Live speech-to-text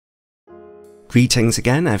Greetings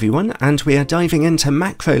again everyone, and we are diving into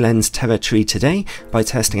macro lens territory today by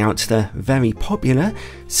testing out the very popular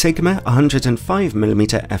Sigma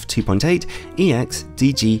 105mm f2.8 EX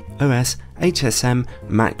DG OS HSM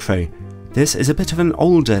Macro. This is a bit of an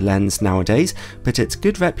older lens nowadays, but its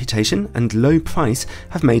good reputation and low price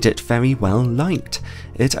have made it very well liked.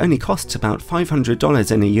 It only costs about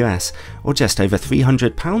 $500 in the US, or just over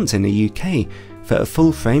 £300 in the UK. For a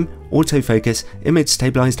full frame, autofocus, image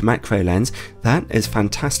stabilized macro lens, that is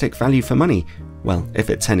fantastic value for money. Well, if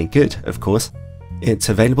it's any good, of course. It's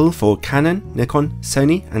available for Canon, Nikon,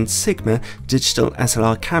 Sony and Sigma digital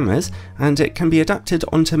SLR cameras, and it can be adapted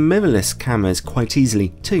onto mirrorless cameras quite easily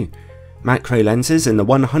too. Macro lenses in the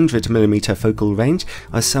 100mm focal range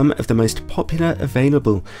are some of the most popular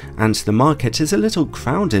available, and the market is a little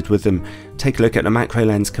crowded with them. Take a look at the macro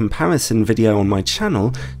lens comparison video on my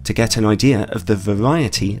channel to get an idea of the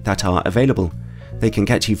variety that are available. They can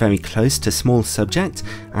get you very close to small subjects,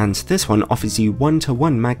 and this one offers you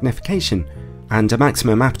 1:1 magnification. And a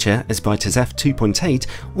maximum aperture as bright as f2.8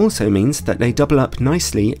 also means that they double up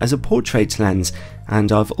nicely as a portrait lens, and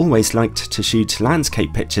I've always liked to shoot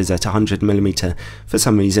landscape pictures at 100mm. For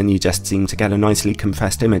some reason you just seem to get a nicely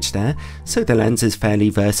compressed image there, so the lens is fairly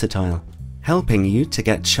versatile. Helping you to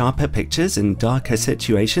get sharper pictures in darker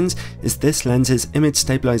situations is this lens's image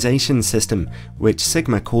stabilization system, which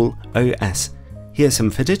Sigma call OS. Here's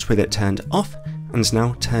some footage with it turned off and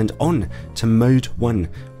now turned on to mode 1,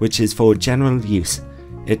 which is for general use.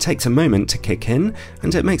 It takes a moment to kick in,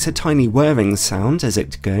 and it makes a tiny whirring sound as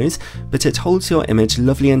it goes, but it holds your image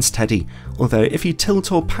lovely and steady, although if you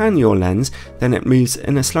tilt or pan your lens, then it moves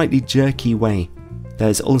in a slightly jerky way.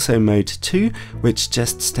 There's also mode 2, which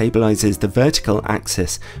just stabilizes the vertical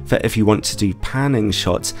axis for if you want to do panning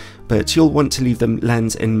shots, but you'll want to leave the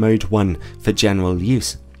lens in mode 1 for general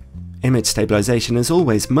use. Image stabilization is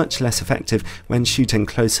always much less effective when shooting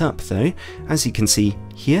close up though. As you can see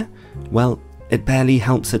here, well, it barely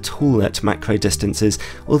helps at all at macro distances,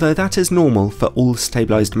 although that is normal for all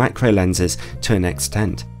stabilized macro lenses to an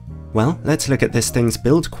extent. Well, let's look at this thing's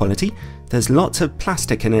build quality. There's lots of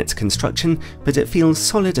plastic in its construction, but it feels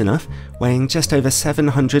solid enough, weighing just over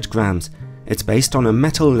 700 grams. It's based on a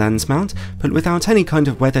metal lens mount, but without any kind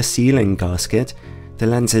of weather sealing gasket. The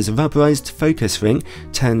lens's rubberized focus ring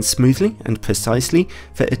turns smoothly and precisely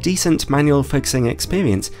for a decent manual focusing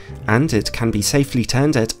experience, and it can be safely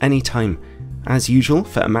turned at any time. As usual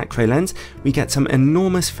for a macro lens, we get some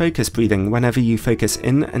enormous focus breathing whenever you focus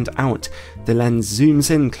in and out. The lens zooms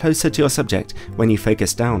in closer to your subject when you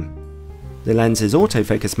focus down. The lens's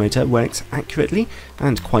autofocus motor works accurately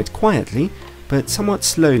and quite quietly, but somewhat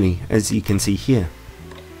slowly, as you can see here.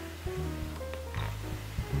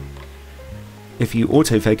 If you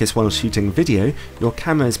autofocus while shooting video, your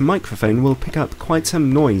camera's microphone will pick up quite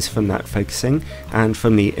some noise from that focusing and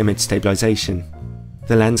from the image stabilization.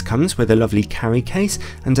 The lens comes with a lovely carry case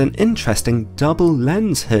and an interesting double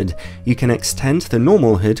lens hood. You can extend the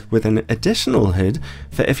normal hood with an additional hood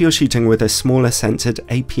for if you're shooting with a smaller centered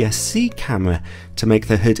APS-C camera to make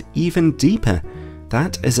the hood even deeper.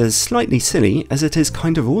 That is as slightly silly as it is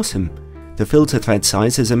kind of awesome. The filter thread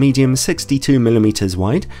size is a medium 62mm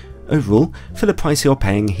wide. Overall, for the price you're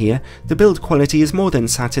paying here, the build quality is more than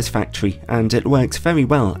satisfactory and it works very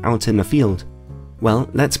well out in the field. Well,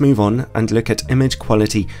 let's move on and look at image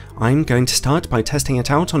quality. I'm going to start by testing it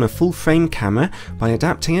out on a full frame camera by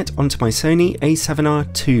adapting it onto my Sony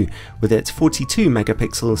a7R II with its 42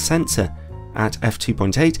 megapixel sensor. At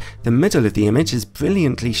f2.8, the middle of the image is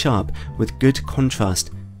brilliantly sharp with good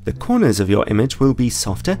contrast. The corners of your image will be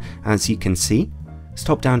softer, as you can see.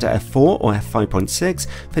 Stop down to f4 or f5.6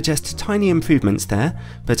 for just tiny improvements there,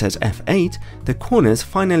 but at f8 the corners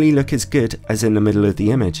finally look as good as in the middle of the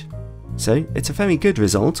image. So it's a very good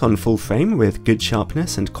result on full frame with good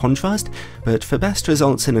sharpness and contrast, but for best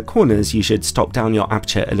results in the corners you should stop down your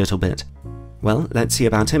aperture a little bit. Well, let's see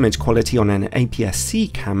about image quality on an APS-C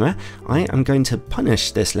camera. I am going to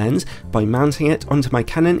punish this lens by mounting it onto my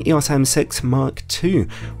Canon EOS M6 Mark II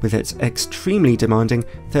with its extremely demanding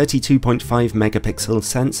 32.5 megapixel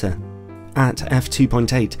sensor. At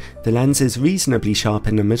f2.8, the lens is reasonably sharp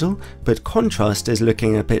in the middle, but contrast is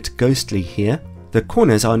looking a bit ghostly here. The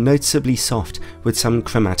corners are noticeably soft with some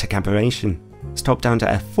chromatic aberration. Stop down to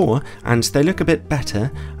f4 and they look a bit better,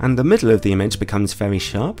 and the middle of the image becomes very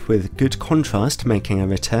sharp with good contrast making a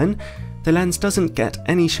return. The lens doesn't get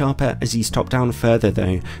any sharper as you stop down further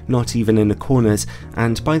though, not even in the corners,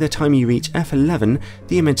 and by the time you reach f11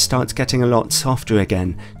 the image starts getting a lot softer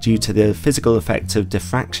again due to the physical effects of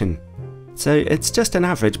diffraction. So it's just an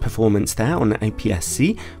average performance there on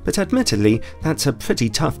APS-C, but admittedly that's a pretty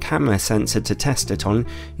tough camera sensor to test it on.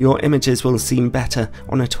 Your images will seem better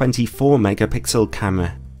on a 24 megapixel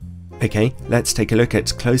camera. Okay, let's take a look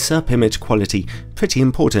at close-up image quality, pretty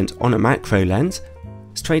important on a macro lens.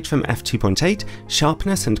 Straight from f2.8,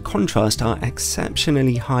 sharpness and contrast are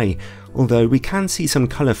exceptionally high, although we can see some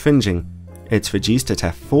colour fringing. It's reduced at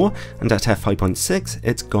f4, and at f5.6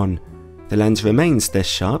 it's gone. The lens remains this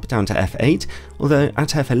sharp down to f8, although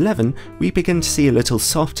at f11 we begin to see a little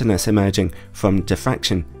softness emerging from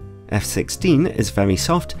diffraction. f16 is very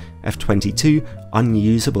soft, f22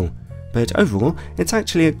 unusable, but overall it's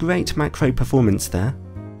actually a great macro performance there.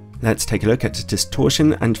 Let's take a look at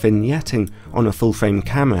distortion and vignetting on a full-frame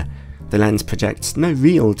camera. The lens projects no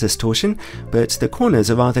real distortion, but the corners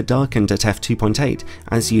are rather darkened at f2.8,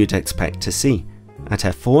 as you'd expect to see. At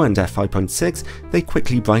f4 and f5.6 they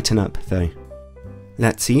quickly brighten up though.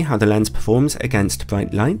 Let's see how the lens performs against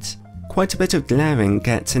bright lights. Quite a bit of glaring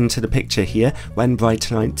gets into the picture here when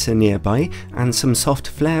bright lights are nearby, and some soft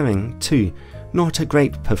flaring too. Not a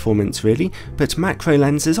great performance really, but macro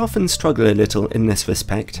lenses often struggle a little in this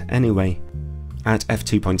respect anyway. At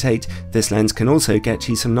f2.8, this lens can also get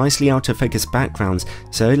you some nicely out of focus backgrounds,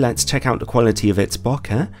 so let's check out the quality of its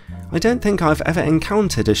bokeh. I don't think I've ever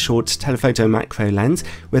encountered a short telephoto macro lens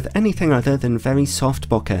with anything other than very soft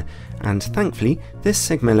bokeh, and thankfully this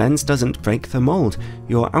Sigma lens doesn't break the mold.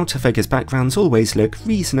 Your out of focus backgrounds always look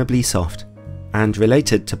reasonably soft. And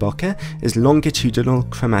related to bokeh is longitudinal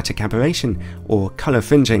chromatic aberration, or colour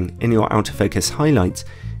fringing in your out of focus highlights.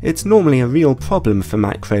 It's normally a real problem for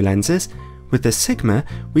macro lenses. With the Sigma,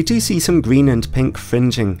 we do see some green and pink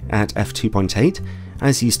fringing at f2.8.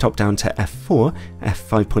 As you stop down to f4,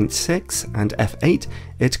 f5.6 and f8,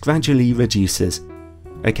 it gradually reduces.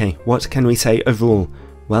 Okay, what can we say overall?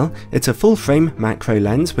 Well, it's a full-frame macro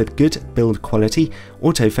lens with good build quality,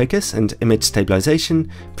 autofocus and image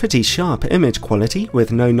stabilization, pretty sharp image quality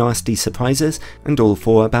with no nasty surprises, and all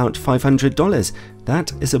for about $500.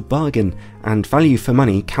 That is a bargain, and value for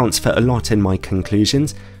money counts for a lot in my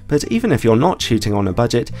conclusions. But even if you're not shooting on a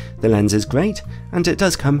budget, the lens is great, and it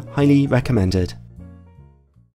does come highly recommended.